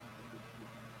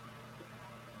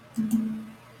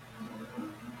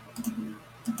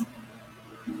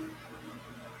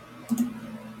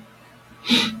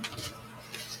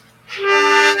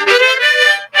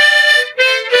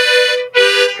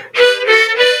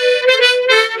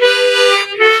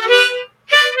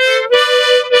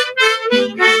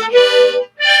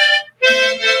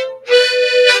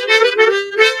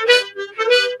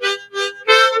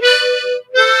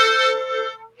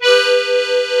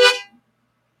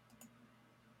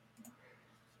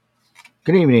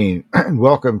Good evening, and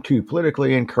welcome to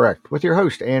Politically Incorrect with your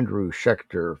host, Andrew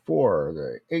Shecktor, for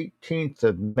the 18th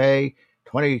of May,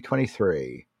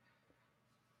 2023.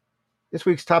 This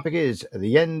week's topic is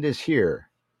The End is Here,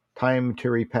 Time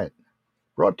to Repent.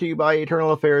 Brought to you by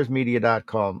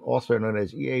EternalAffairsMedia.com, also known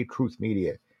as EA Truth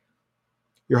Media.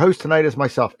 Your host tonight is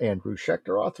myself, Andrew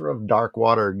Shecktor, author of Dark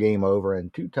Water, Game Over,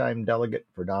 and two-time delegate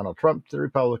for Donald Trump to the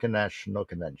Republican National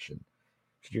Convention.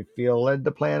 Should you feel led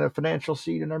to plant a financial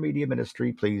seed in our media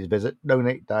ministry, please visit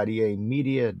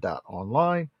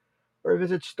donate.eamedia.online or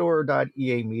visit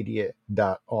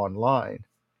store.eamedia.online.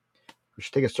 We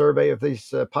should take a survey of these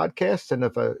podcasts and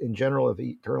if in general of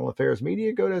Eternal Affairs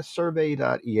Media, go to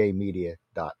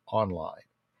survey.eamedia.online.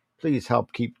 Please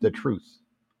help keep the truth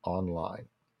online.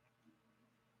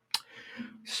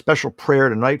 Special prayer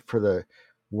tonight for the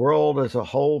world as a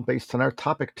whole based on our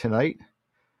topic tonight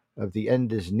of the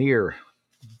end is near.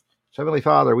 So, Heavenly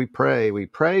Father, we pray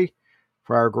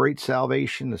for our great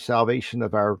salvation, the salvation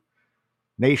of our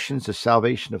nations, the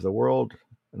salvation of the world,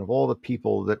 and of all the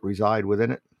people that reside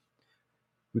within it.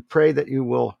 We pray that you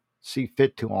will see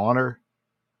fit to honor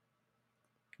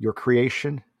your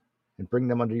creation and bring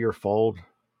them under your fold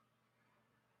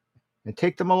and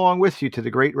take them along with you to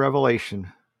the great revelation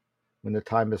when the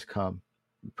time has come.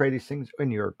 We pray these things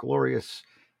in your glorious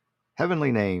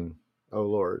heavenly name, O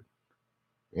Lord.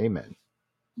 Amen.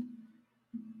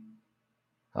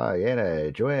 Hi,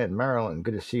 Anna, Joanne, Marilyn.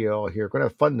 Good to see you all here. Going to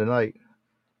have fun tonight.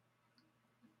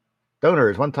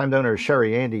 Donors, one-time donors,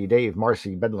 Sherry, Andy, Dave,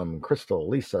 Marcy, Bedlam, Crystal,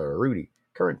 Lisa, Rudy.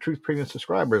 Current Truth Premium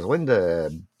subscribers, Linda,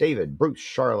 David, Bruce,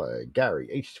 Charlotte, Gary,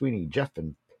 H. Sweeney, Jeff,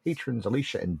 and patrons,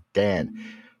 Alicia and Dan.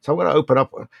 So I'm going to open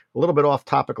up a little bit off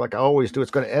topic like I always do.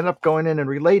 It's going to end up going in and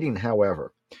relating,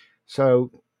 however.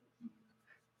 So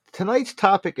tonight's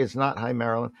topic is not, hi,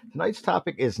 Marilyn. Tonight's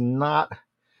topic is not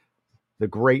the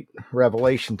great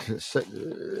revelation,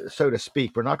 so to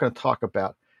speak. We're not going to talk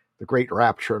about the great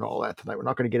rapture and all that tonight. We're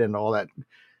not going to get into all that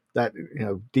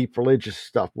deep religious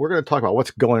stuff. We're going to talk about what's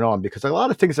going on because a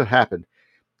lot of things have happened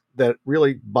that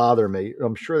really bother me.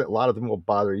 I'm sure that a lot of them will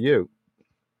bother you.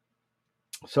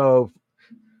 So,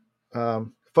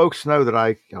 folks know that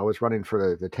I was running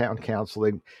for the town council.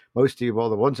 Most of you,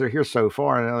 well, the ones that are here so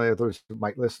far, and others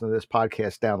might listen to this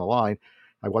podcast down the line.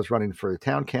 I was running for the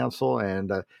town council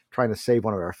and trying to save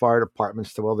one of our fire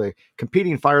departments. The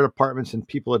competing fire departments and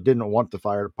people that didn't want the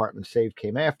fire department saved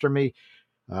came after me.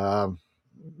 Tried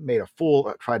to make a fool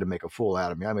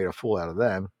out of me. I made a fool out of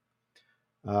them.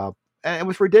 And it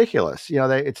was ridiculous.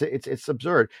 It's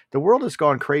absurd. The world has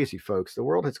gone crazy, folks. The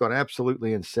world has gone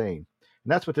absolutely insane.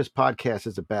 And that's what this podcast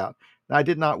is about. Now, I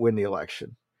did not win the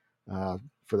election, for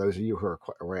those of you who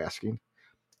are asking.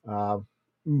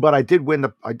 But I did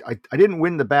win I didn't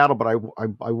win the battle, but I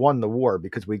won the war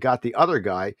because we got the other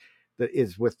guy that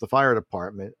is with the fire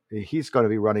department. He's going to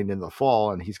be running in the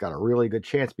fall, and he's got a really good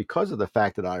chance because of the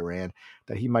fact that I ran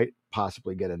that he might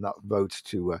possibly get enough votes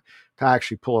to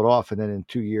actually pull it off. And then in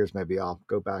 2 years, maybe I'll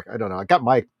go back. I don't know. I got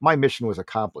my mission was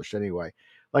accomplished anyway.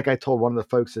 Like I told one of the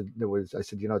folks I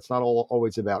said, it's not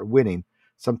always about winning.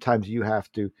 Sometimes you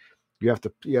have to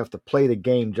play the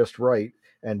game just right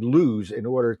and lose in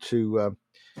order to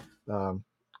um,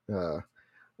 uh,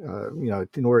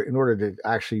 in order to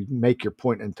actually make your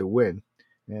point and to win.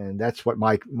 And that's what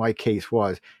my case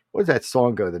was. What does that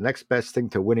song go? The next best thing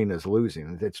to winning is losing.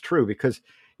 And it's true because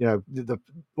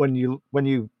when you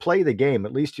play the game,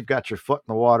 at least you've got your foot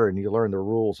in the water and you learn the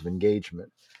rules of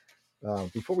engagement.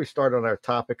 Before we start on our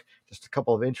topic, just a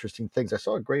couple of interesting things. I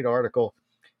saw a great article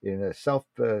in a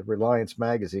Self-Reliance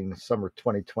magazine, summer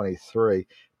 2023,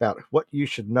 about what you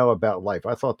should know about life.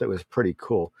 I thought that was pretty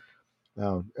cool.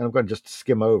 And I'm going to just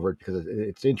skim over it because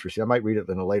it's interesting. I might read it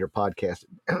in a later podcast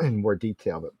in more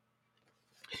detail. But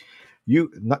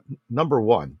number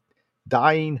one,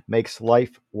 dying makes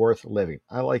life worth living.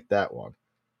 I like that one.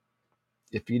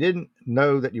 If you didn't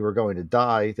know that you were going to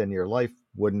die, then your life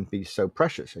wouldn't be so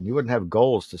precious and you wouldn't have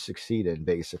goals to succeed in,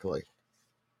 basically.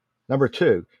 Number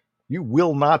two, you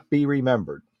will not be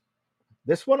remembered.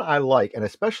 This one I like, and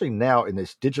especially now in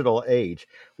this digital age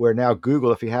where now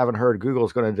Google, if you haven't heard, Google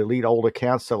is going to delete old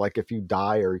accounts. So like if you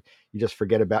die or you just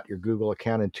forget about your Google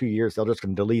account in 2 years, they're just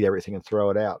going to delete everything and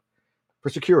throw it out for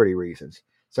security reasons.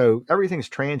 So everything's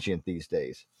transient these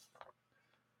days.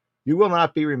 You will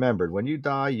not be remembered. When you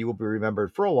die, you will be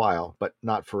remembered for a while, but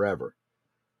not forever.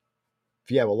 If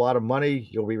you have a lot of money,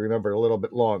 you'll be remembered a little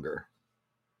bit longer.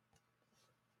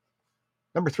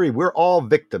 Number three, we're all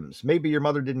victims. Maybe your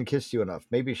mother didn't kiss you enough.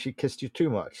 Maybe she kissed you too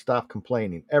much. Stop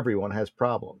complaining. Everyone has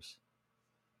problems.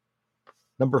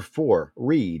 Number four,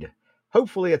 read.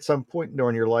 Hopefully at some point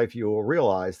during your life, you will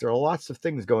realize there are lots of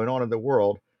things going on in the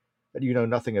world that you know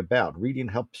nothing about. Reading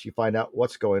helps you find out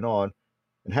what's going on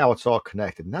and how it's all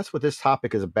connected. And that's what this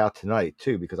topic is about tonight,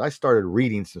 too, because I started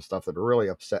reading some stuff that really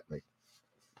upset me.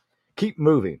 Keep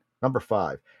moving. Number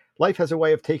 5. Life has a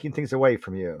way of taking things away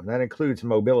from you, and that includes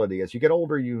mobility. As you get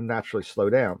older, you naturally slow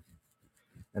down.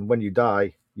 And when you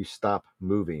die, you stop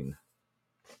moving.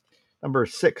 Number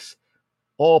 6.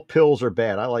 All pills are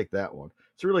bad. I like that one.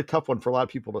 It's a really tough one for a lot of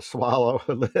people to swallow,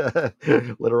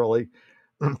 literally.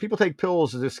 People take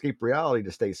pills to escape reality,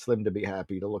 to stay slim, to be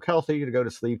happy, to look healthy, to go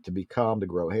to sleep, to be calm, to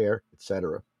grow hair,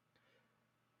 etc.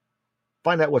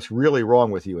 Find out what's really wrong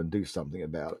with you and do something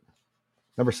about it.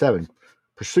 Number 7,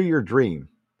 pursue your dream.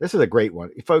 This is a great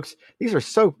one, folks. These are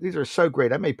so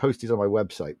great. I may post these on my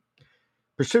website.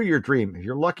 Pursue your dream. If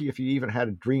you're lucky, if you even had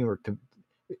a dream,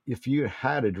 if you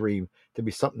had a dream to be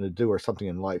something to do or something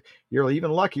in life, you're even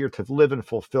luckier to live and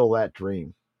fulfill that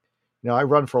dream. I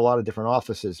run for a lot of different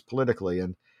offices politically,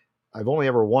 and I've only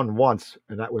ever won once,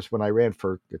 and that was when I ran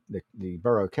for the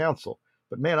borough council.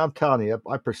 But man, I'm telling you,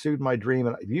 I pursued my dream,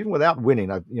 and even without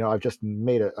winning, I've just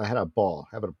I had a ball,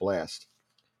 having a blast.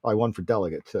 I won for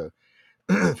delegate too.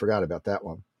 Forgot about that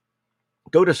one.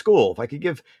 Go to school. If I could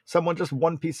give someone just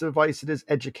one piece of advice, it is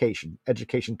education.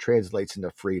 Education translates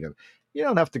into freedom. You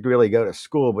don't have to really go to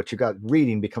school, but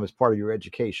reading becomes part of your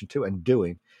education too, and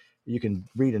doing. You can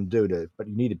read and do, but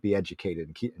you need to be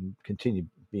educated and continue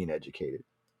being educated.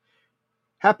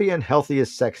 Happy and healthy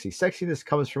is sexy. Sexiness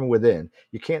comes from within.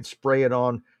 You can't spray it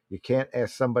on. You can't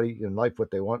ask somebody in life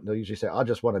what they want. They'll usually say, I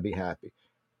just want to be happy.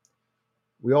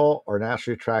 We all are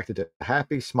naturally attracted to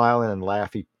happy, smiling, and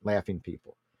laughing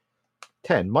people.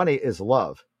 10. Money is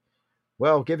love.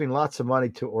 Well, giving lots of money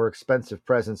to or expensive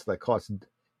presents that cost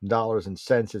dollars and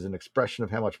cents is an expression of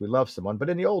how much we love someone.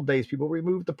 But in the old days, people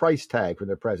removed the price tag from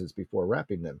their presents before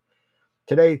wrapping them.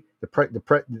 Today, the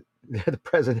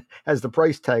present has the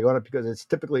price tag on it because it's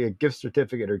typically a gift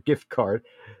certificate or gift card,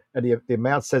 and the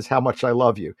amount says how much I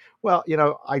love you. Well,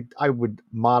 I would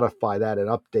modify that and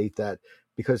update that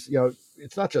because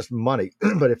it's not just money,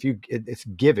 but it's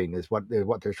giving is what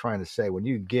they're trying to say. When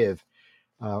you give,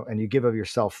 and you give of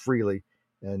yourself freely,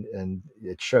 and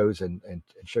it shows and it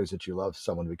shows that you love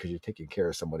someone because you're taking care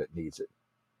of someone that needs it.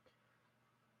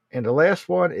 And the last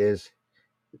one is.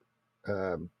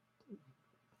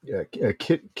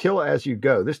 Kill as you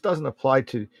go. This doesn't apply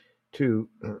to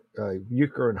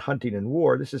euchre and hunting and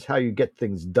war. This is how you get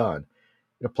things done.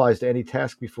 It applies to any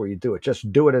task before you do it.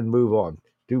 Just do it and move on.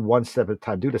 Do one step at a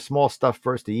time. Do the small stuff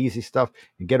first, the easy stuff,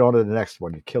 and get on to the next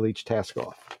one. You kill each task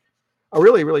off. A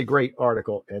really, really great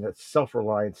article, and it's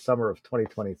Self-Reliance, summer of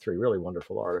 2023. Really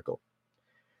wonderful article.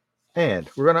 And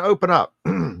we're going to open up,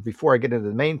 before I get into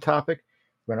the main topic,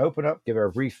 we're going to open up, give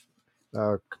our brief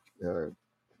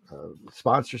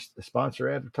sponsor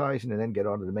advertising, and then get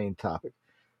on to the main topic.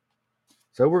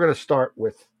 So we're going to start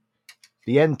with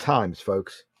the end times,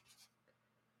 folks.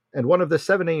 And one of the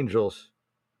 7 angels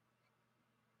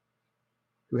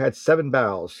who had 7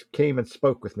 bowls came and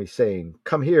spoke with me, saying,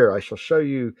 Come here, I shall show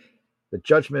you the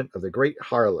judgment of the great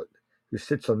harlot who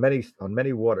sits on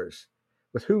many waters,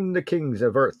 with whom the kings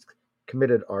of earth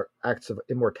committed our acts of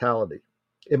immorality,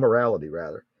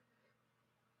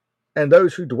 and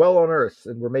those who dwell on earth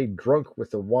and were made drunk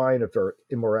with the wine of their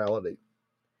immorality.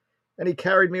 And he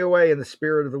carried me away in the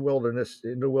spirit of the wilderness,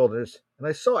 and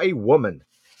I saw a woman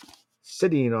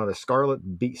sitting on a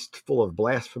scarlet beast full of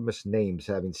blasphemous names,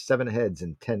 having 7 heads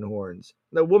and 10 horns.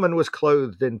 And the woman was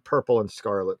clothed in purple and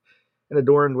scarlet, and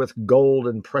adorned with gold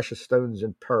and precious stones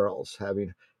and pearls,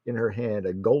 having in her hand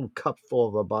a gold cup full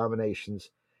of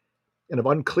abominations and of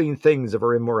unclean things of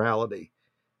her immorality.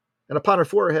 And upon her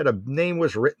forehead a name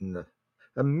was written,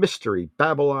 a mystery,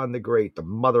 Babylon the Great, the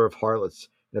mother of harlots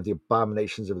and of the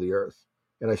abominations of the earth.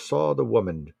 And I saw the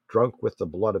woman drunk with the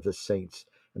blood of the saints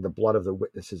and the blood of the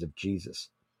witnesses of Jesus.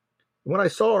 And when I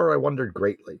saw her, I wondered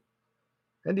greatly.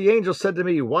 And the angel said to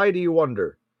me, Why do you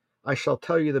wonder? I shall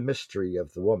tell you the mystery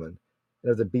of the woman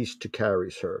and of the beast who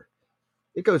carries her.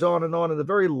 It goes on, and the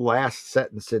very last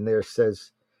sentence in there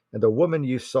says, And the woman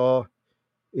you saw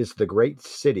is the great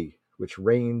city which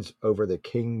reigns over the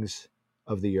kings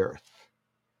of the earth.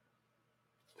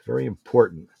 Very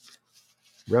important.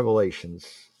 Revelations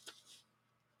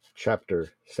chapter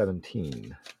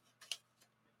 17.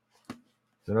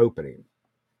 It's an opening.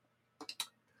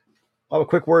 I'll have a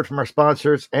quick word from our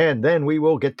sponsors, and then we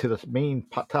will get to the main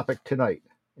topic tonight.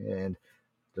 And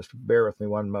just bear with me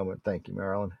one moment. Thank you,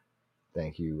 Marilyn.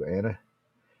 Thank you, Anna.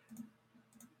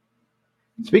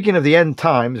 Speaking of the end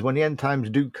times, when the end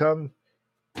times do come,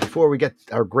 before we get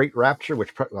our great rapture,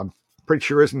 which I'm pretty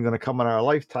sure isn't going to come in our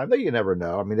lifetime. Though you never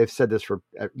know. I mean, they've said this for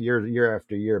year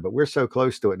after year, but we're so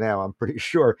close to it now. I'm pretty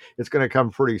sure it's going to come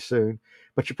pretty soon.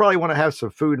 But you probably want to have some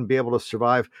food and be able to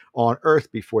survive on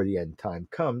Earth before the end time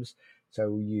comes.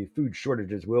 So food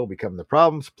shortages will become the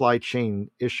problem. Supply chain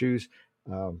issues,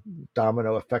 um,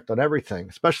 domino effect on everything,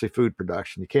 especially food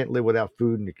production. You can't live without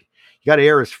food, and you got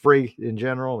air is free in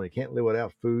general, and you can't live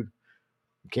without food.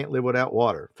 You can't live without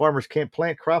water. Farmers can't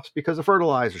plant crops because of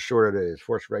fertilizer shortages,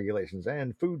 forced regulations,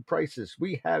 and food prices.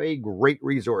 We have a great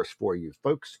resource for you,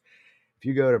 folks. If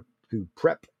you go to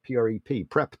prep, P-R-E-P,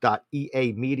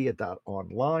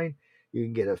 prep.eamedia.online, you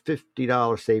can get a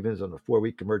 $50 savings on the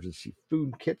 4-week emergency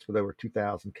food kits with over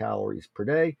 2,000 calories per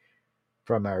day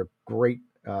from our great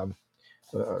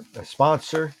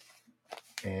sponsor.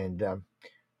 And uh,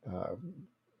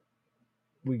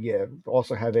 we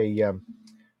also have a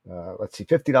let's see,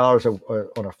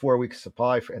 $50 on a 4-week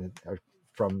supply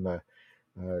from uh,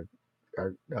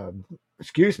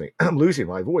 excuse me, I'm losing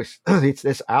my voice.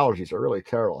 This allergies are really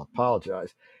terrible. I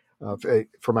apologize.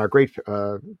 From our great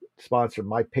sponsor,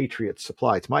 My Patriot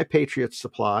Supply. It's My Patriot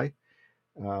Supply.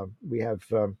 We have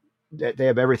they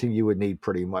have everything you would need,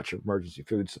 pretty much, emergency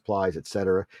food supplies,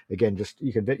 etc. Again, just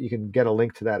you can get a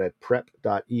link to that at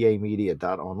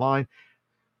prep.eamedia.online.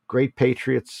 Great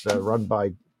Patriots, run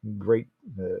by great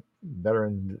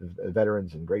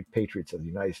veterans and great patriots of the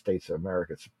United States of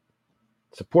America,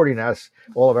 supporting us,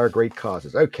 all of our great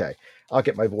causes. Okay, I'll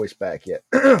get my voice back yet.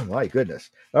 My goodness.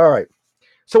 All right.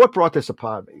 So what brought this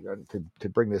upon me to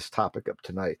bring this topic up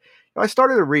tonight? I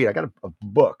started to read. I got a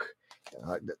book.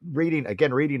 Reading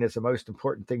is the most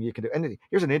important thing you can do. And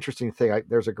here's an interesting thing.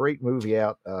 There's a great movie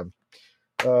out. Something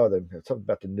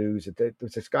about the news. There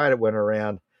was this guy that went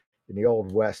around in the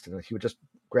old West, and he would just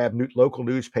grab local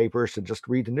newspapers and just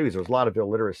read the news. There was a lot of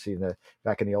illiteracy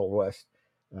back in the old West.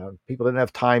 People didn't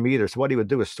have time either, so what he would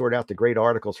do is sort out the great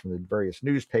articles from the various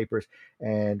newspapers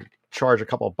and charge a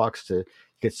couple of bucks to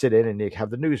could sit in and you have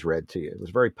the news read to you. It was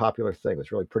a very popular thing. It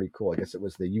was really pretty cool. I guess it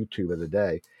was the YouTube of the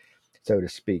day, so to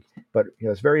speak. But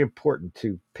it's very important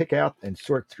to pick out and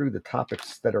sort through the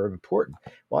topics that are important.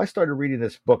 Well, I started reading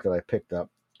this book that I picked up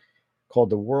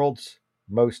called The World's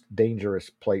Most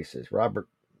Dangerous Places, Robert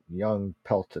Young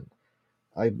Pelton.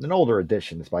 An older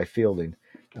edition. It's by Fielding,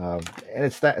 and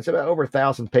it's about over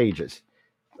 1,000 pages.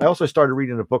 I also started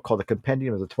reading a book called The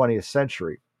Compendium of the 20th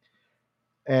Century,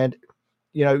 and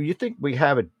you think we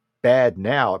have it bad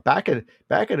now. Back in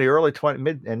the early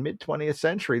mid 20th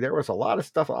century, there was a lot of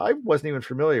stuff I wasn't even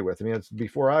familiar with. I mean, it's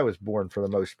before I was born for the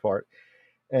most part,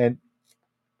 and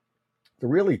the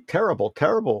really terrible,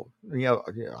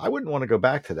 I wouldn't want to go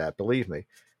back to that, believe me.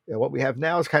 What we have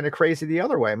now is kind of crazy the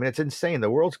other way. I mean, it's insane. The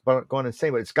world's gone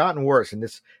insane, but it's gotten worse. And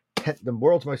the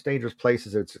world's most dangerous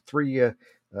places. It's 3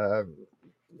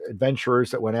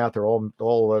 adventurers that went out. They're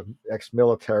all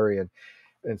ex-military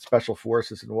and special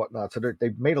forces and whatnot. So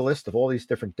they've made a list of all these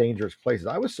different dangerous places.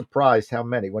 I was surprised how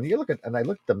many. When you look and I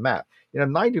looked at the map, 80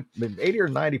 or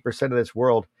 90% of this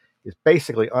world is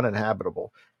basically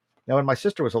uninhabitable. Now, when my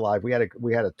sister was alive, we had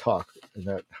a talk in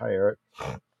that. Hi, Eric.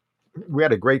 We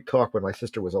had a great talk when my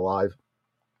sister was alive,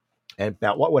 and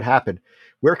about what would happen.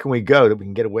 Where can we go that we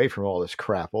can get away from all this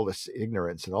crap, all this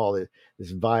ignorance, and all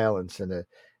this violence and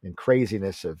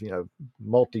craziness of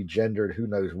multi-gendered, who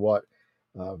knows what.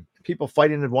 People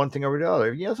fighting in one thing over the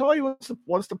other. Somebody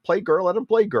wants to play girl, let him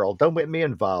play girl. Don't get me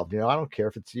involved. I don't care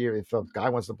if it's you. If a guy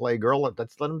wants to play girl,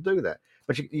 let's let him do that.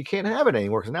 But you can't have it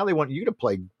anymore because now they want you to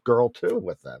play girl too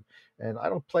with them. And I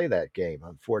don't play that game,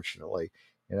 unfortunately.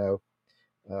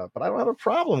 But I don't have a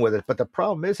problem with it. But the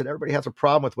problem is that everybody has a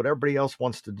problem with what everybody else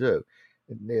wants to do.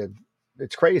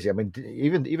 It's crazy. I mean,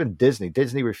 even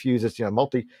Disney refuses.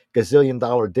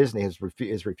 Multi-gazillion-dollar Disney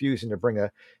is refusing to bring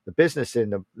the business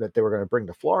in that they were going to bring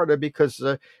to Florida because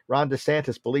Ron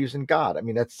DeSantis believes in God. I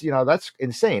mean, that's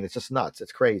insane. It's just nuts.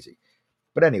 It's crazy.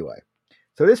 But anyway,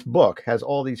 so this book has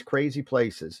all these crazy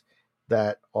places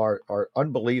that are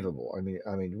unbelievable. I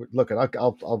mean, look, and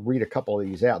I'll read a couple of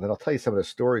these out, and then I'll tell you some of the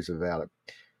stories about it.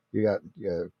 You got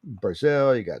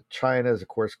Brazil, you got China, of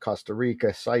course, Costa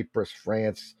Rica, Cyprus,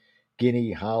 France,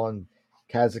 Guinea, Holland,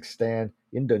 Kazakhstan,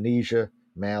 Indonesia,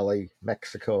 Mali,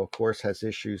 Mexico, of course, has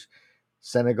issues.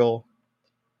 Senegal,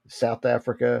 South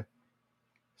Africa,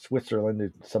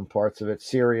 Switzerland, some parts of it,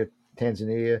 Syria,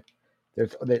 Tanzania.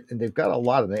 They've got a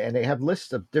lot of them, and they have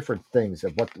lists of different things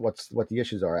of what the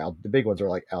issues are. The big ones are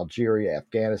like Algeria,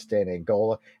 Afghanistan,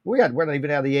 Angola. We're not even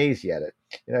out of the A's yet.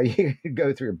 You can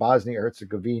go through Bosnia,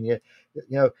 Herzegovina,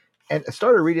 and I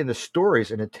started reading the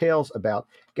stories and the tales about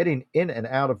getting in and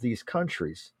out of these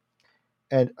countries.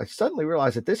 And I suddenly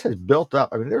realized that this has built up.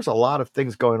 I mean, there's a lot of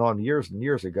things going on years and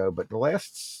years ago, but the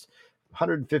last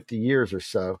 150 years or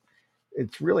so,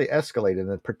 it's really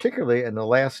escalated, and particularly in the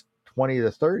last 20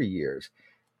 to 30 years.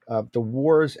 The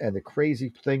wars and the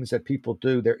crazy things that people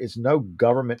do, there is no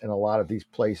government in a lot of these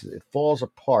places. It falls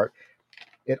apart.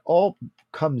 It all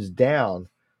comes down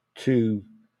to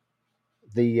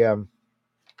the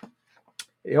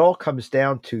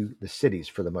cities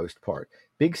for the most part.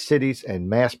 Big cities and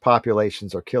mass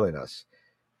populations are killing us.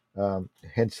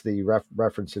 Hence the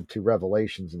reference to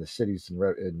Revelations and the cities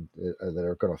that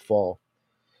are going to fall.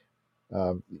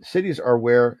 Cities are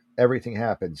where everything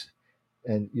happens,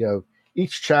 and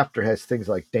each chapter has things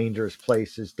like dangerous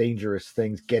places, dangerous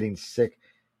things, getting sick.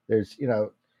 There's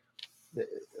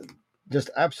just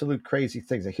absolute crazy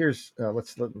things. And here's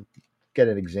let's get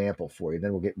an example for you.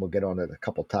 Then we'll get on to a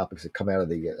couple topics that come out of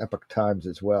the Epoch Times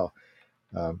as well.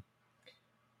 Um,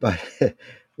 but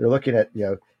they're looking at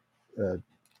uh,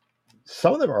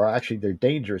 some of them are actually they're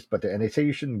dangerous, but and they say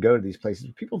you shouldn't go to these places.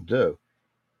 People do.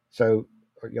 So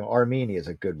Armenia is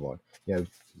a good one.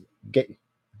 Get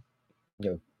you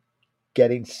know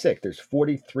getting sick. There's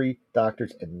 43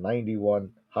 doctors and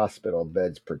 91 hospital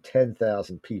beds per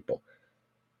 10,000 people.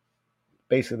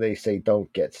 Basically, they say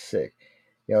don't get sick.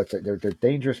 They're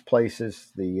dangerous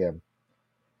places.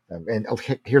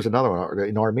 Here's another one.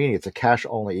 In Armenia, it's a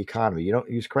cash-only economy. You don't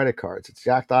use credit cards. It's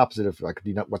the exact opposite of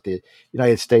what the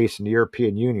United States and the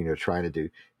European Union are trying to do.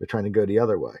 They're trying to go the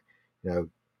other way.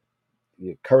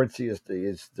 The currency is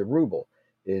the ruble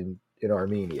in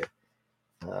Armenia.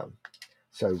 Um,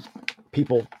 so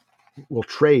people will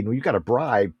trade. Well, you got to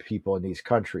bribe people in these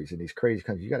countries, in these crazy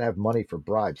countries. You got to have money for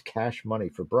bribes, cash money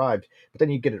for bribes. But then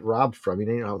you get it robbed from you.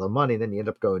 Then you don't have the money, and then you end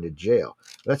up going to jail.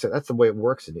 That's the way it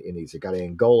works in these. You got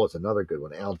Angola is another good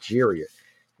one. Algeria,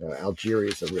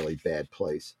 Algeria is a really bad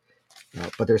place.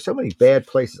 But there's so many bad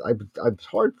places. I'm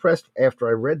hard pressed after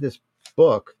I read this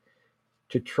book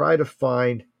to try to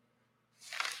find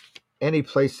any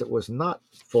place that was not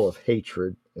full of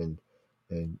hatred and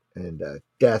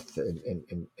death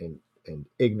and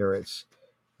ignorance.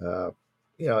 Uh,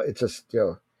 it's just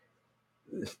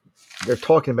they're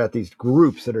talking about these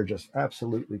groups that are just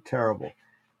absolutely terrible.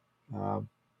 Um,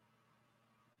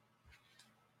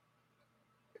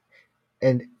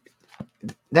 and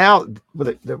now,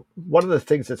 one of the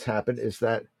things that's happened is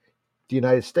that the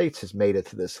United States has made it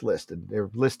to this list, and they're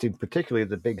listing particularly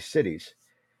the big cities,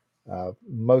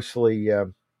 mostly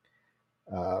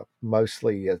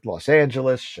Los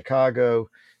Angeles, Chicago,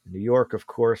 New York, of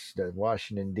course,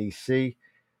 Washington D.C.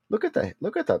 Look at the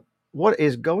what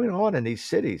is going on in these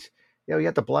cities. You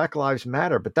had the Black Lives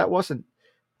Matter, but that's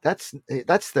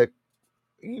the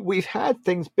we've had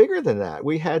things bigger than that.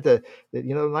 We had the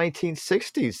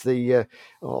 1960s, the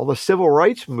all the civil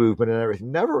rights movement and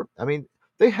everything. Never, I mean,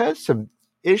 they had some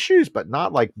issues, but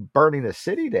not like burning a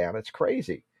city down. It's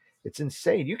crazy. It's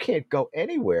insane. You can't go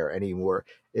anywhere anymore.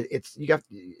 It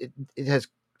has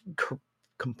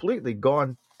completely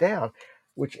gone down,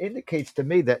 which indicates to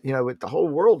me that with the whole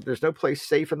world, there's no place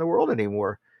safe in the world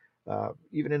anymore.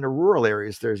 Even in the rural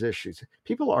areas, there's issues.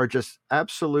 People are just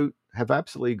have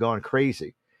absolutely gone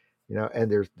crazy,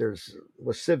 and there's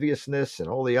lasciviousness and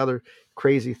all the other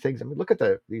crazy things. I mean, look at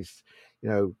these you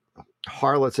know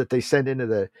harlots that they send into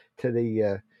the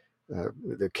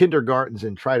kindergartens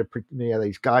and try to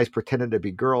these guys pretending to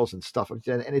be girls and stuff, and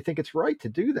they think it's right to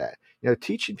do that.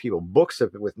 Teaching people books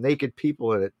with naked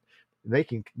people in it,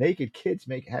 making naked kids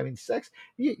having sex.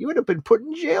 You would have been put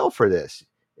in jail for this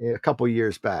a couple of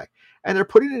years back, and they're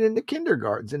putting it in the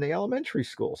kindergartens in the elementary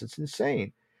schools. It's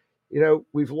insane.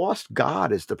 We've lost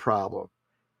God is the problem.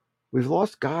 We've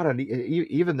lost God, and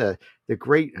even the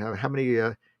great how many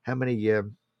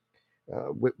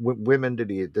women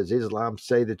does Islam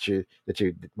say that you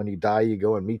when you die you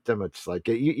go and meet them? It's like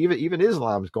even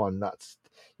Islam's gone nuts.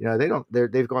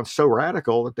 They've gone so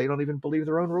radical that they don't even believe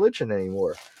their own religion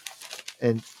anymore.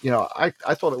 And I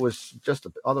thought it was just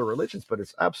other religions, but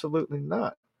it's absolutely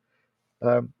not.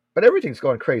 But everything's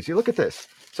going crazy. Look at this.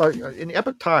 So in the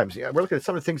Epoch Times, we're looking at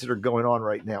some of the things that are going on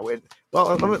right now.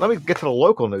 Well, let me get to the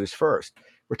local news first.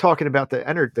 We're talking about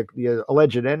the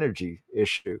alleged energy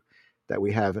issue that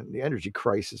we have in the energy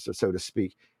crisis, so to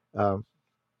speak. Um,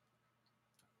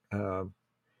 um,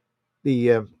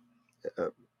 the uh,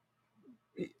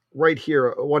 right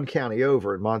here, one county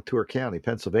over in Montour County,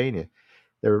 Pennsylvania,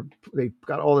 they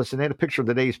got all this, and they had a picture of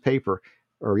today's paper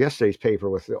or yesterday's paper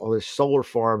with all these solar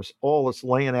farms, all this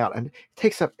laying out, and it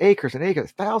takes up acres and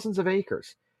acres, thousands of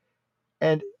acres.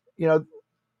 And you know,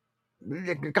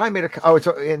 the guy made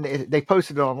and they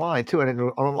posted it online too. And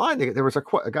online there was a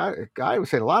guy was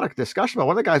saying a lot of discussion about.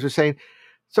 One of the guys was saying,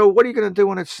 "So what are you going to do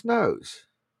when it snows?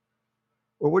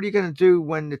 Or what are you going to do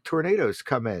when the tornadoes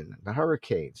come in, the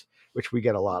hurricanes?" which we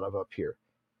get a lot of up here,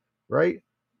 right?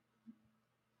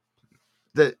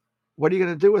 That what are you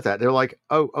going to do with that? They're like,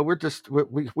 oh,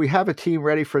 we have a team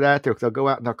ready for that. They'll go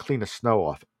out and they'll clean the snow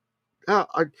off. Uh,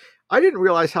 I I didn't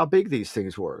realize how big these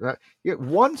things were. You get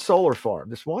one solar farm.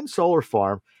 This one solar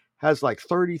farm has like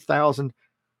 30,000,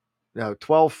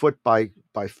 12-foot by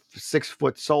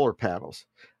 6-foot solar panels,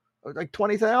 like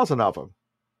 20,000 of them.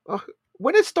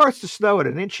 When it starts to snow at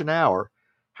an inch an hour,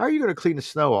 how are you going to clean the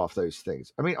snow off those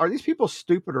things? I mean, are these people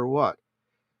stupid or what?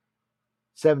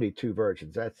 72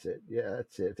 virgins. That's it. Yeah,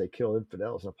 that's it. They kill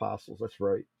infidels and apostles. That's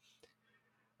right.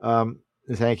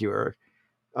 Thank you, Eric.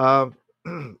 Um,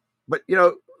 but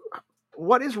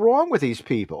what is wrong with these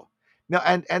people? Now,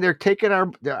 and they're taking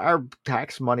our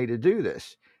tax money to do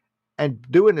this and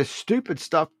doing this stupid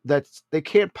stuff that it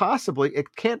can't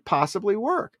possibly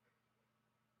work.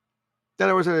 Then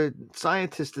there was a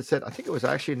scientist that said, I think it was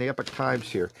actually in the Epoch Times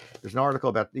here. There's an article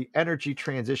about the energy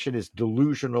transition is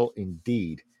delusional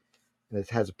indeed. And it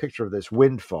has a picture of this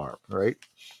wind farm, right?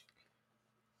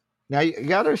 Now, you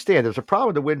got to understand, there's a problem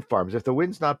with the wind farms. If the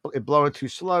wind's not blowing too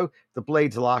slow, the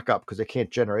blades lock up because they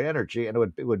can't generate energy, and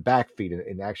it would backfeed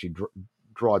and actually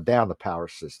draw down the power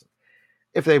system.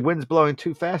 If the wind's blowing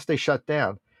too fast, they shut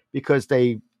down because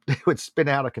they would spin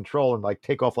out of control and like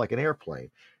take off like an airplane.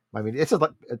 I mean, a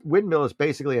windmill is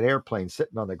basically an airplane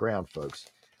sitting on the ground, folks.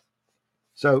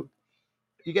 So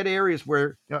you get areas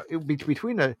where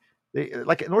between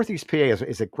like Northeast PA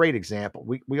is a great example.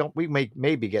 We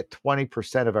maybe get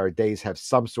 20% of our days have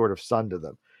some sort of sun to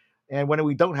them, and when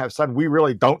we don't have sun, we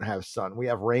really don't have sun. We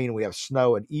have rain, we have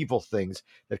snow, and evil things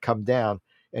that come down,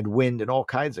 and wind, and all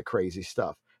kinds of crazy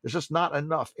stuff. There's just not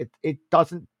enough. It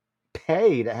doesn't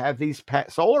pay to have these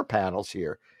solar panels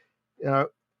here, and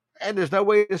there's no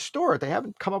way to store it. They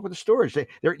haven't come up with a storage.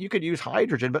 You could use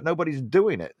hydrogen, but nobody's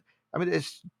doing it. I mean,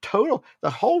 it's total. The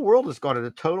whole world has gone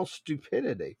into total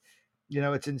stupidity.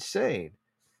 It's insane.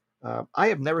 I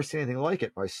have never seen anything like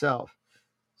it myself.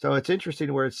 So it's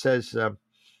interesting where it says,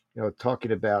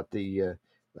 talking about the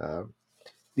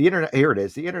internet. Here it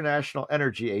is. The International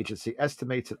Energy Agency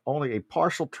estimates that only a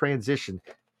partial transition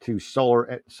to solar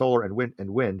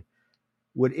and wind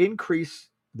would increase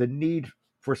the need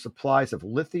for supplies of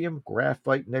lithium,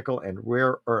 graphite, nickel, and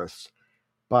rare earths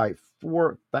by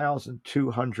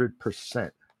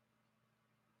 4,200%.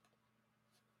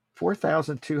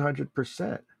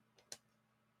 4,200%.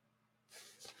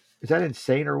 Is that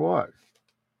insane or what?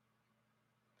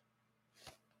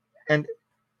 And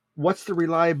what's the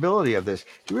reliability of this?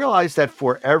 Do you realize that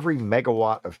for every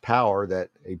megawatt of power that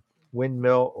a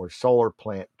windmill or solar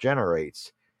plant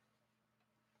generates,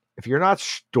 if you're not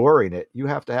storing it, you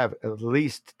have to have at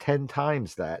least 10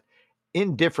 times that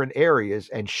in different areas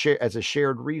and share as a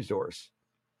shared resource.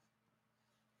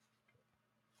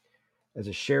 As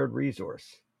a shared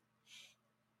resource.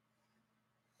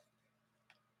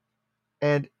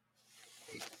 And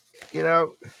yeah,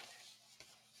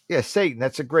 Satan.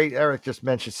 That's a great. Eric just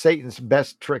mentioned Satan's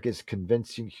best trick is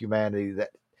convincing humanity that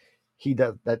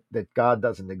that God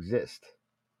doesn't exist.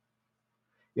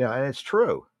 And it's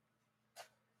true.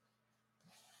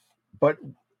 But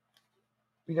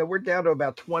we're down to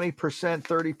about 20%,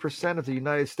 30% of the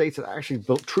United States that actually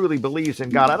truly believes in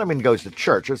God. I don't mean goes to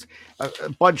church. There's a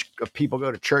bunch of people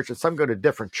go to church, and some go to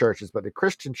different churches, but the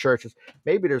Christian churches,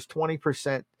 maybe there's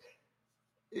 20%,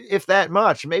 if that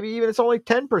much. Maybe even it's only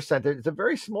 10%. It's a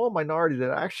very small minority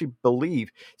that actually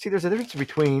believe. See, there's a difference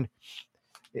between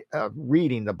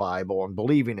reading the Bible and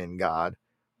believing in God,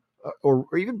 or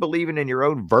even believing in your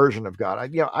own version of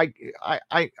God.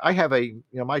 I have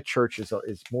my church is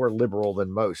more liberal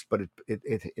than most, but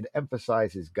it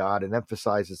emphasizes God and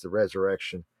emphasizes the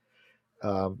resurrection.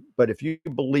 But if you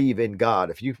believe in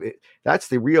God, that's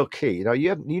the real key.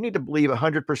 You need to believe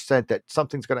 100% that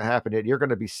something's going to happen, that you're going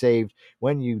to be saved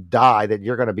when you die, that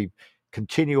you're going to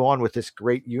continue on with this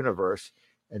great universe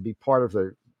and be part of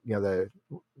the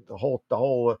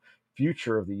whole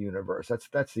future of the universe.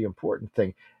 That's the important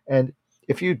thing. And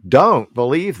if you don't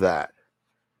believe that,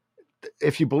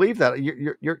 if you believe that,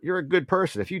 you're a good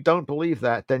person. If you don't believe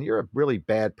that, then you're a really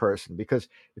bad person, because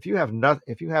if you have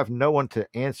no one to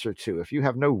answer to, if you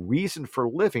have no reason for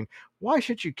living, why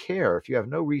should you care? If you have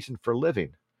no reason for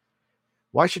living,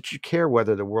 why should you care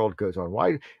whether the world goes on?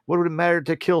 What would it matter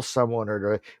to kill someone,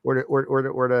 or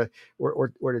to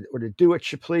do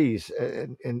what you please,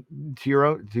 and to your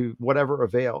own, to whatever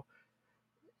avail?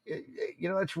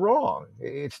 It's wrong.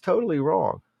 It's totally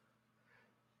wrong.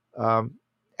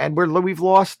 And we've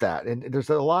lost that. And there's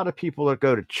a lot of people that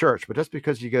go to church, but just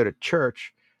because you go to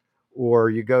church, or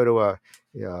you go to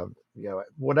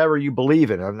whatever you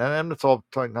believe in. And that's all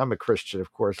talking. I'm a Christian,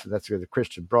 of course, and that's the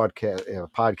Christian broadcast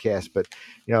podcast. But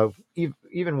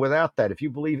even without that, if you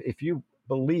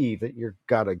believe that you've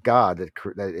got a God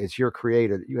that is your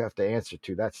creator that you have to answer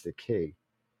to, that's the key.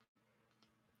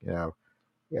 You know,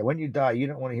 yeah, when you die, you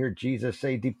don't want to hear Jesus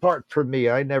say, "Depart from me,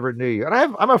 I never knew you." And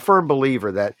I'm a firm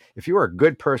believer that if you are a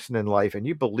good person in life and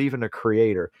you believe in a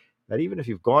creator, that even if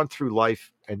you've gone through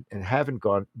life and haven't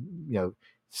gone,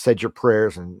 said your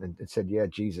prayers and said, "Yeah,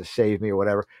 Jesus, save me," or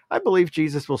whatever, I believe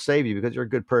Jesus will save you because you're a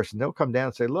good person. They'll come down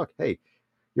and say, "Look, hey,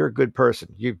 you're a good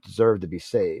person. You deserve to be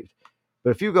saved."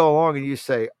 But if you go along and you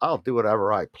say, "I'll do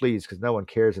whatever I please because no one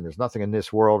cares and there's nothing in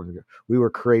this world, and we were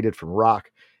created from rock,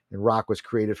 and rock was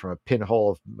created from a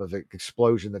pinhole of an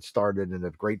explosion that started in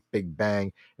a great big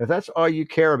bang," if that's all you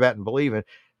care about and believe in,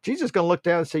 Jesus is going to look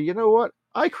down and say, "You know what?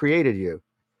 I created you.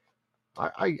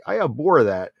 I abhor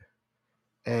that."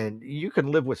 And you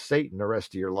can live with Satan the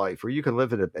rest of your life, or you can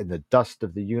live in the dust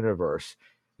of the universe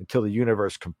until the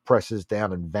universe compresses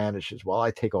down and vanishes while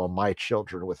I take all my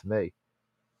children with me.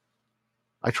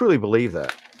 I truly believe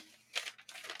that.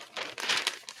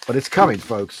 But it's coming,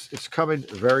 folks. It's coming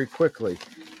very quickly.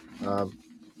 Um,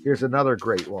 Here's another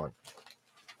great one.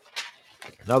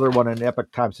 Another one in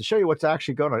Epic Times to show you what's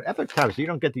actually going on. Epic Times, you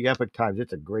don't get the Epic Times.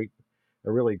 It's a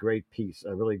really great piece,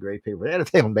 a really great paper. They had a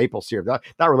thing on maple syrup,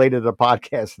 not related to the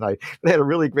podcast tonight. They had a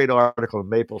really great article on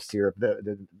maple syrup.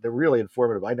 They're really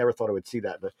informative. I never thought I would see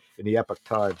that in the Epic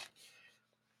Times.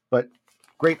 But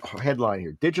great headline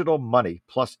here: digital money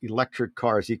plus electric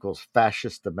cars equals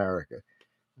fascist America.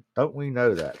 Don't we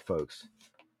know that, folks?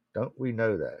 Don't we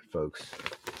know that, folks?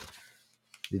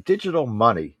 The digital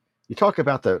money, you talk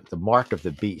about the mark of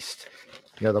the beast.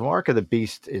 The mark of the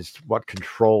beast is what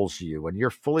controls you. When you're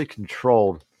fully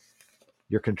controlled,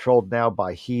 you're controlled now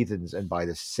by heathens and by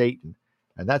the Satan.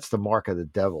 And that's the mark of the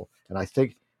devil. And I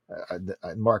think,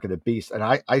 mark of the beast. And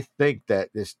I think that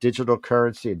this digital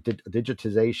currency and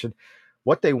digitization,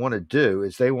 what they want to do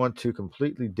is they want to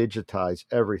completely digitize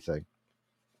everything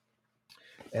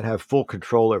and have full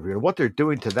control over it. And what they're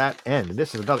doing to that end, and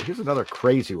here's another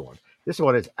crazy one. This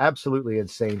one is absolutely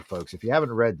insane, folks. If you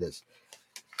haven't read this,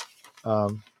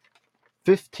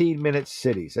 15-minute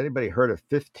cities. Anybody heard of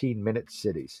 15-minute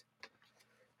cities?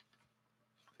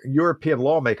 A European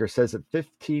lawmaker says that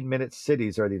 15-minute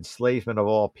cities are the enslavement of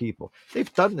all people.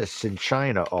 They've done this in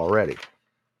China already.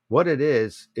 What it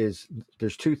is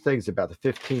there's two things about the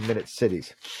 15-minute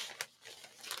cities.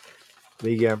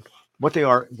 What they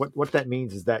are, what that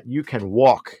means is that you can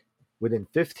walk within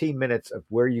 15 minutes of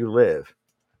where you live,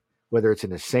 whether it's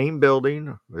in the same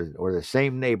building or the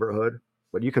same neighborhood,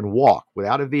 but you can walk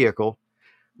without a vehicle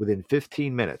within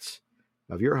 15 minutes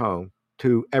of your home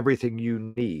to everything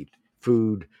you need: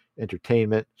 food,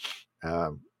 entertainment,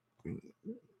 um,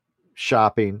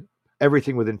 shopping,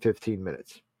 everything within 15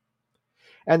 minutes.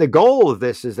 And the goal of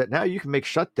this is that now you can make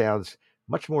shutdowns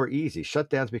much more easy.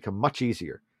 Shutdowns become much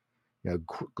easier,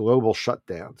 global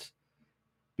shutdowns.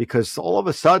 Because all of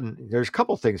a sudden, there's a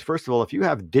couple things. First of all, if you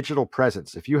have digital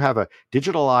presence, if you have a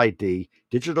digital ID,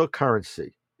 digital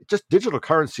currency, just digital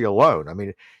currency alone, I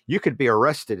mean, you could be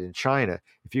arrested in China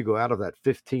if you go out of that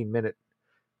 15-minute,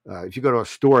 if you go to a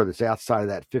store that's outside of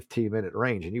that 15-minute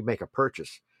range and you make a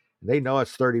purchase, and they know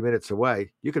it's 30 minutes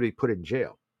away, you could be put in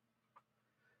jail.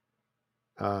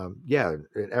 Yeah,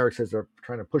 and Eric says they're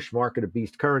trying to push market of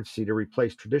beast currency to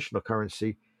replace traditional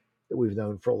currency that we've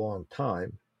known for a long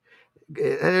time.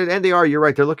 And they are, you're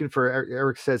right, they're looking for,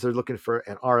 Eric says they're looking for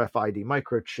an RFID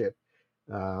microchip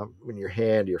in your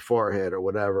hand, your forehead, or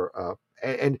whatever.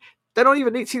 And they don't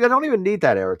even need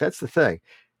that, Eric. That's the thing.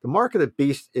 The mark of the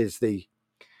beast is the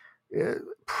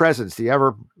presence,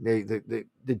 the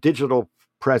digital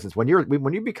presence. When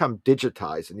you become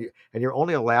digitized and you're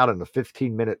only allowed in a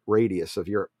 15-minute radius of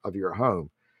your home,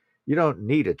 you don't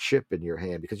need a chip in your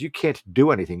hand because you can't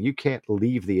do anything. You can't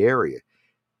leave the area.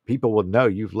 People will know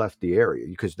you've left the area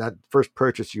because that first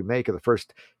purchase you make or the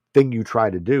first thing you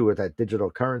try to do with that digital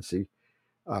currency,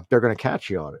 they're going to catch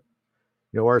you on it,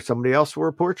 or somebody else will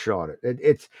report you on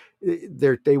it.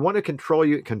 They want to control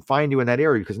you, confine you in that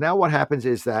area, because now what happens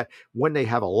is that when they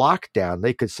have a lockdown,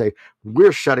 they could say,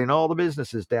 "We're shutting all the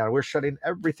businesses down. We're shutting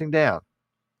everything down."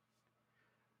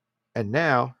 And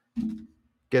now,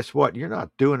 guess what? You're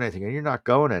not doing anything and you're not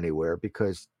going anywhere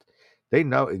because they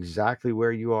know exactly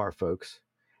where you are, folks.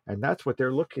 And that's what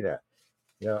they're looking at.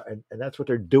 And that's what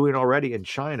they're doing already in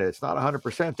China. It's not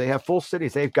 100%. They have full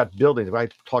cities. They've got buildings. I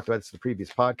talked about this in the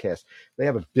previous podcast. They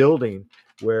have a building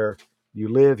where you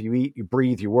live, you eat, you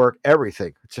breathe, you work,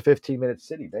 everything. It's a 15-minute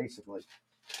city, basically.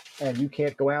 and you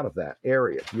can't go out of that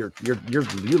area. You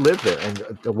live there, and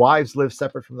the wives live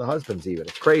separate from the husbands. Even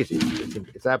it's crazy.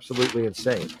 It's absolutely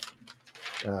insane.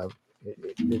 Uh,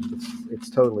 it's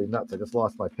totally nuts. I just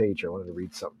lost my page. I wanted to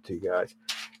read something to you guys.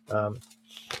 Um,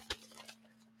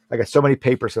 I got so many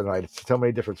papers tonight. It's so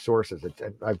many different sources.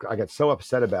 And I got so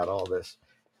upset about all this.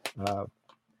 Uh,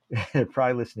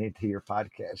 probably listening to your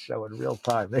podcast show in real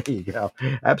time. There you go.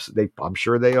 Absolutely, I'm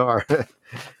sure they are.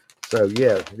 So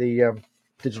yeah, the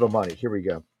digital money. Here we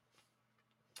go.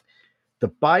 The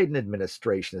Biden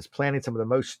administration is planning some of the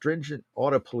most stringent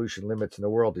auto pollution limits in the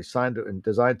world, designed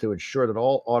to ensure that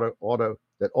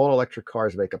all electric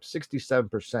cars make up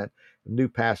 67% of new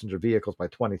passenger vehicles by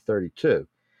 2032.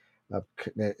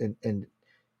 And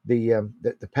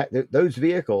those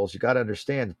vehicles, you got to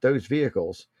understand that those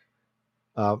vehicles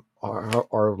are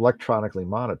electronically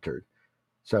monitored.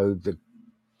 So the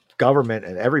government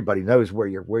and everybody knows where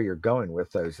you're going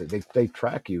with those. They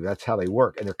track you. That's how they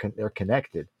work, and they're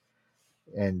connected.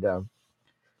 And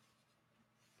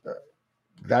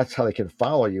that's how they can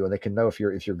follow you, and they can know if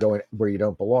you're going where you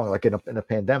don't belong, like in a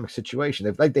pandemic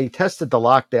situation. They tested the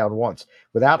lockdown once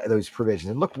without those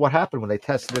provisions, and look what happened when they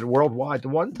tested it worldwide. The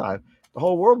one time, the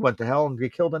whole world went to hell and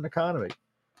get killed in the economy,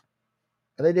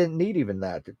 and they didn't need even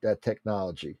that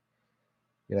technology.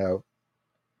 You know,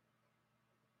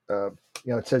 uh,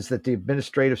 it says that the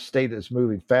administrative state is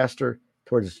moving faster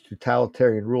towards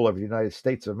totalitarian rule over the United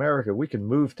States of America. We can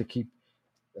move to keep,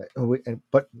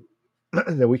 but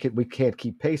we can't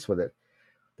keep pace with it.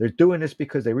 They're doing this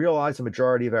because they realize the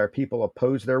majority of our people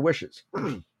oppose their wishes.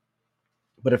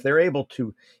 But if they're able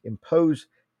to impose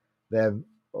them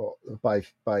by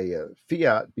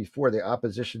fiat before the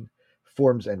opposition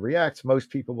forms and reacts, most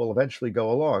people will eventually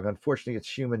go along. Unfortunately, it's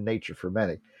human nature for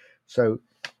many. So,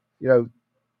 you know,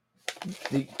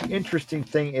 the interesting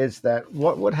thing is that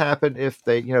what would happen if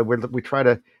we try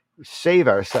to save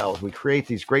ourselves? We create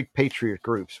these great patriot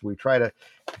groups. We try to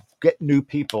get new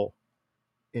people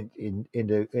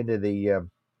into the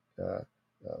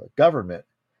government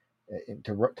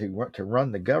to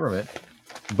run the government,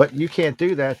 but you can't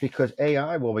do that because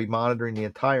AI will be monitoring the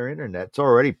entire internet. It's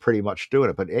already pretty much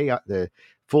doing it, but AI, the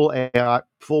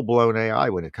full blown AI,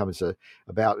 when it comes to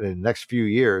about in the next few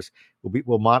years,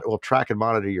 will track and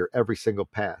monitor your every single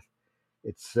path.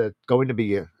 It's going to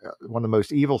be one of the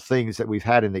most evil things that we've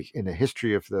had in the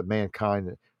history of the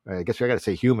mankind. I guess I got to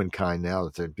say humankind now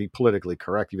to be politically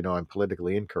correct, even though I'm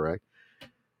politically incorrect.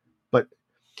 But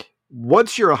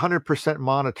once you're 100%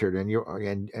 monitored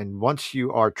and once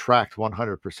you are tracked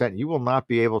 100%, you will not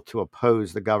be able to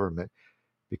oppose the government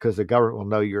because the government will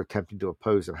know you're attempting to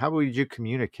oppose them. How would you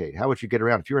communicate? How would you get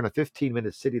around? If you're in a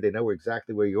 15-minute city, they know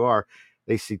exactly where you are.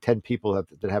 They see 10 people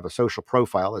that have a social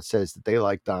profile that says that they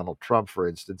like Donald Trump, for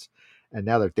instance, and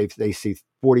now that they see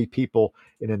 40 people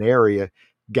in an area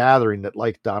gathering that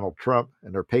like Donald Trump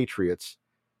and they're patriots.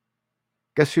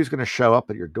 Guess who's going to show up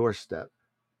at your doorstep?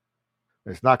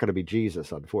 It's not going to be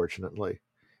Jesus, unfortunately.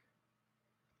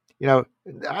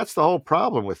 That's the whole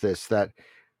problem with this. That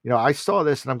I saw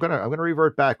this, and I'm gonna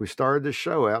revert back. We started this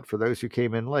show out for those who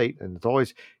came in late, and it's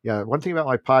always one thing about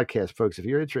my podcast, folks. If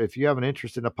you have an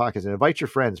interest in a podcast, and invite your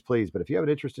friends, please. But if you have an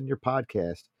interest in your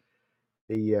podcast,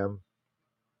 the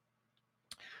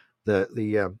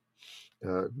the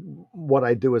uh, what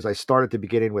I do is I start at the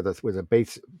beginning with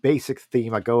a basic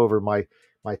theme. I go over my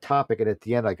topic, and at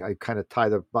the end, I kind of tie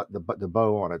the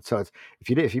bow on it. So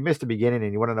if you missed the beginning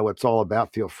and you want to know what it's all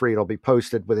about, feel free. It'll be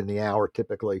posted within the hour,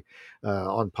 typically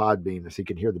on Podbean, so you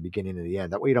can hear the beginning and the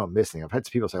end. That way, you don't miss anything. I've had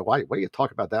some people say, "Why do you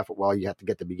talk about that for a while? You have to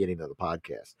get the beginning of the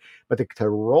podcast." But to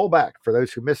roll back for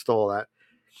those who missed all that,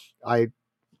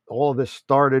 all of this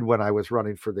started when I was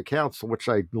running for the council, which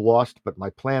I lost. But my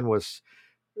plan was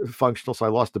functional. So I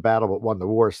lost the battle, but won the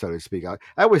war, so to speak. I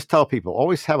always tell people,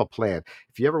 always have a plan.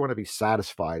 If you ever want to be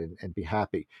satisfied and be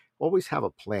happy, always have a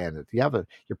plan. If you have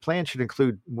your plan should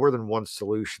include more than one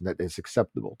solution that is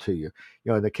acceptable to you.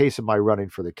 In the case of my running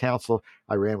for the council,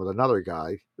 I ran with another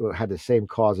guy who had the same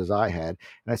cause as I had.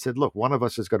 And I said, look, one of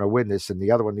us is going to win this and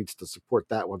the other one needs to support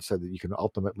that one so that you can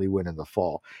ultimately win in the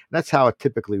fall. And that's how it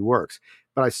typically works.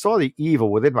 But I saw the evil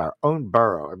within our own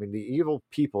borough. I mean, the evil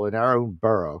people in our own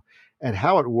borough and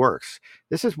how it works.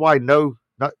 This is why not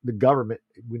the government,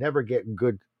 we never get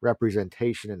good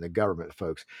representation in the government,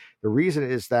 folks. The reason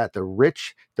is that the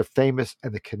rich, the famous,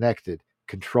 and the connected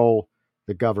control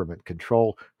the government,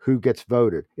 control who gets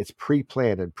voted. It's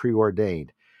pre-planned and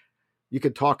preordained. You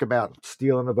can talk about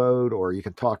stealing a vote or you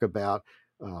can talk about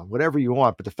whatever you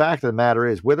want, but the fact of the matter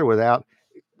is, with or without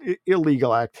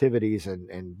illegal activities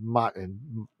and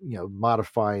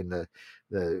modifying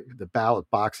the ballot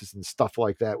boxes and stuff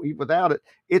like that. Without it,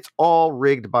 it's all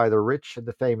rigged by the rich and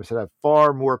the famous that have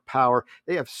far more power.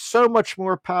 They have so much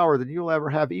more power than you'll ever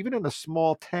have, even in a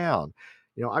small town.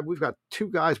 We've got two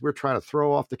guys we're trying to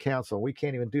throw off the council, and we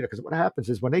can't even do that because what happens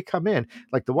is when they come in,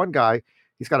 like the one guy,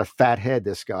 he's got a fat head.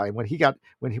 This guy, and when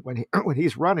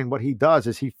he's running, what he does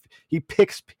is he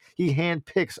hand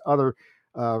picks other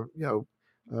uh, you know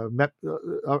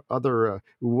other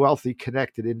wealthy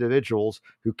connected individuals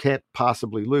who can't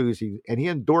possibly lose. He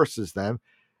endorses them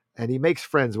and he makes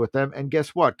friends with them. And guess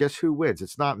what? Guess who wins?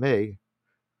 It's not me.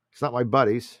 It's not my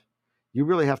buddies. You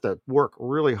really have to work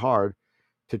really hard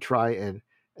to try and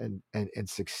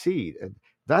succeed. And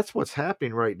that's what's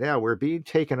happening right now. We're being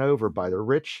taken over by the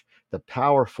rich, the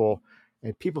powerful,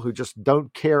 and people who just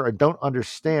don't care and don't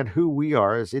understand who we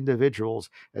are as individuals,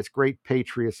 as great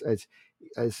patriots, as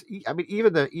I mean,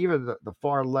 even the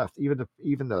far left, even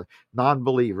the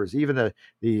non-believers, even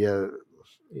the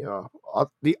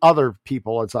other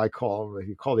people, as I call them.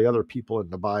 You call the other people in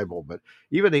the Bible, but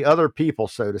even the other people,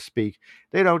 so to speak,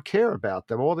 they don't care about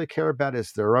them. All they care about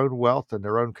is their own wealth and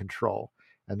their own control.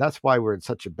 And that's why we're in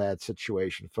such a bad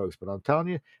situation, folks. But I'm telling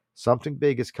you, something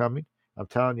big is coming. I'm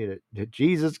telling you that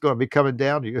Jesus is going to be coming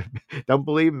down. You don't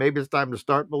believe? Maybe it's time to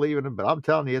start believing him. But I'm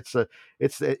telling you,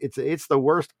 it's the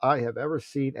worst I have ever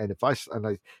seen. And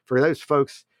for those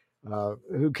folks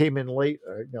who came in late,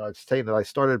 I was saying that I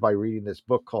started by reading this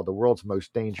book called The World's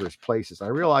Most Dangerous Places. I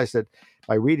realized that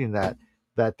by reading that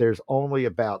there's only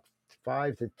about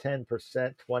 5 to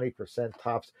 10%, 20%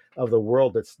 tops of the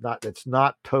world that's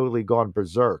not totally gone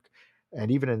berserk,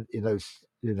 and even in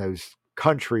those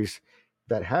countries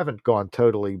that haven't gone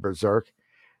totally berserk,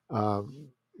 um,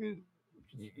 you,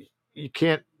 you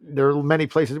can't. There are many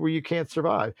places where you can't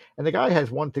survive. And the guy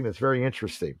has one thing that's very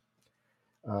interesting.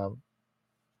 Um,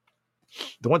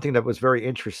 the one thing that was very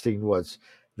interesting was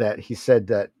that he said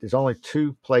that there's only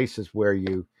two places where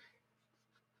you're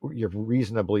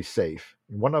reasonably safe.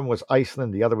 One of them was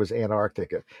Iceland, the other was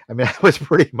Antarctica. I mean, that was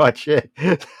pretty much it.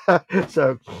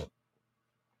 So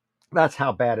that's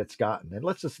how bad it's gotten. And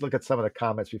let's just look at some of the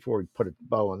comments before we put a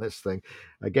bow on this thing.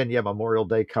 Again, yeah, Memorial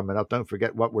Day coming up. Don't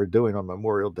forget what we're doing on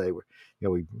Memorial Day.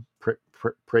 We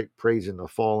praising the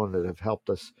fallen that have helped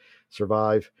us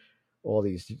survive all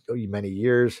these many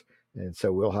years, and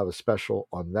so we'll have a special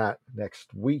on that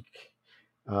next week.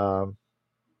 Um,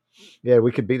 yeah,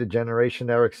 we could be the generation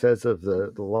Eric says of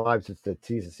the lives that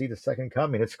see the second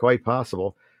coming. It's quite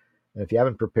possible, and if you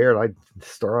haven't prepared, I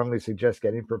strongly suggest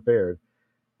getting prepared.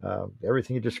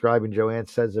 Everything you describe and Joanne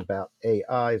says about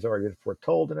AI is already been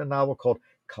foretold in a novel called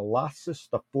Colossus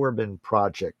the Forbin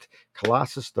Project.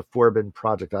 Colossus the Forbin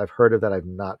Project. I've heard of that.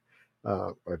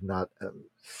 I've not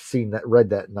seen that, read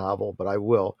that novel, but I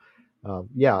will.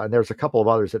 Yeah, and there's a couple of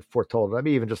others that foretold. I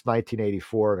mean, even just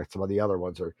 1984 and some of the other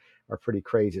ones are pretty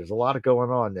crazy. There's a lot of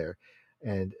going on there,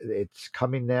 and it's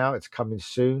coming now. It's coming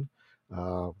soon.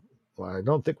 Uh, well, I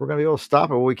don't think we're going to be able to stop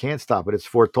it. Well, we can't stop it. It's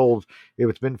foretold.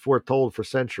 It's been foretold for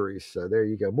centuries. So there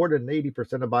you go. More than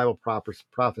 80% of Bible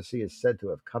prophecy is said to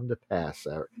have come to pass,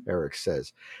 Eric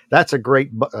says. That's a great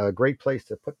place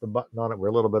to put the button on it. We're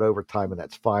a little bit over time, and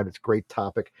that's fine. It's a great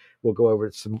topic. We'll go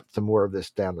over some more of this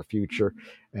down the future,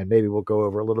 and maybe we'll go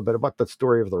over a little bit about the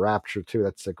story of the rapture, too.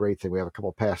 That's a great thing. We have a couple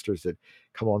of pastors that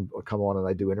come on, and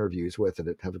I do interviews with, and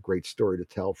that have a great story to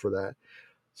tell for that.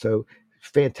 So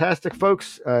fantastic,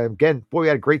 folks. Again, boy, we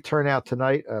had a great turnout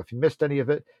tonight. If you missed any of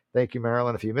it, thank you,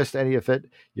 Marilyn. If you missed any of it,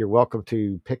 you're welcome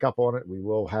to pick up on it. We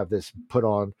will have this put up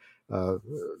on the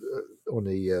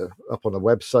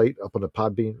website, up on the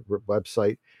Podbean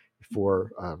website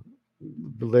for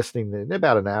listening in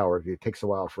about an hour. It takes a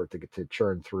while for it to get to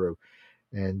churn through.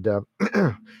 And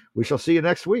we shall see you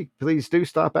next week. Please do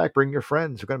stop back. Bring your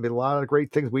friends. There's going to be a lot of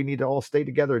great things. We need to all stay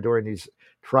together during these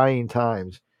trying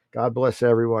times. God bless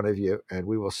every one of you, and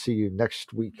we will see you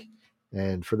next week.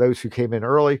 And for those who came in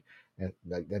early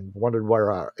and wondered where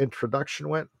our introduction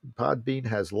went, Podbean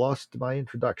has lost my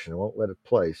introduction. It won't let it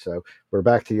play. So we're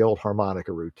back to the old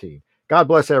harmonica routine. God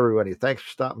bless everybody. Thanks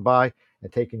for stopping by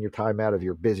and taking your time out of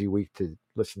your busy week to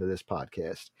listen to this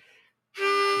podcast.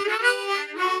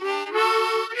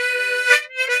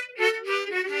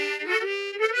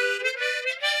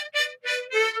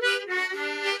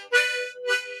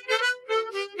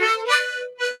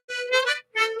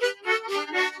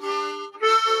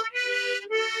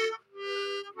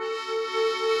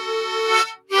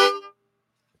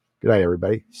 Good night,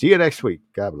 everybody. See you next week.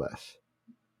 God bless.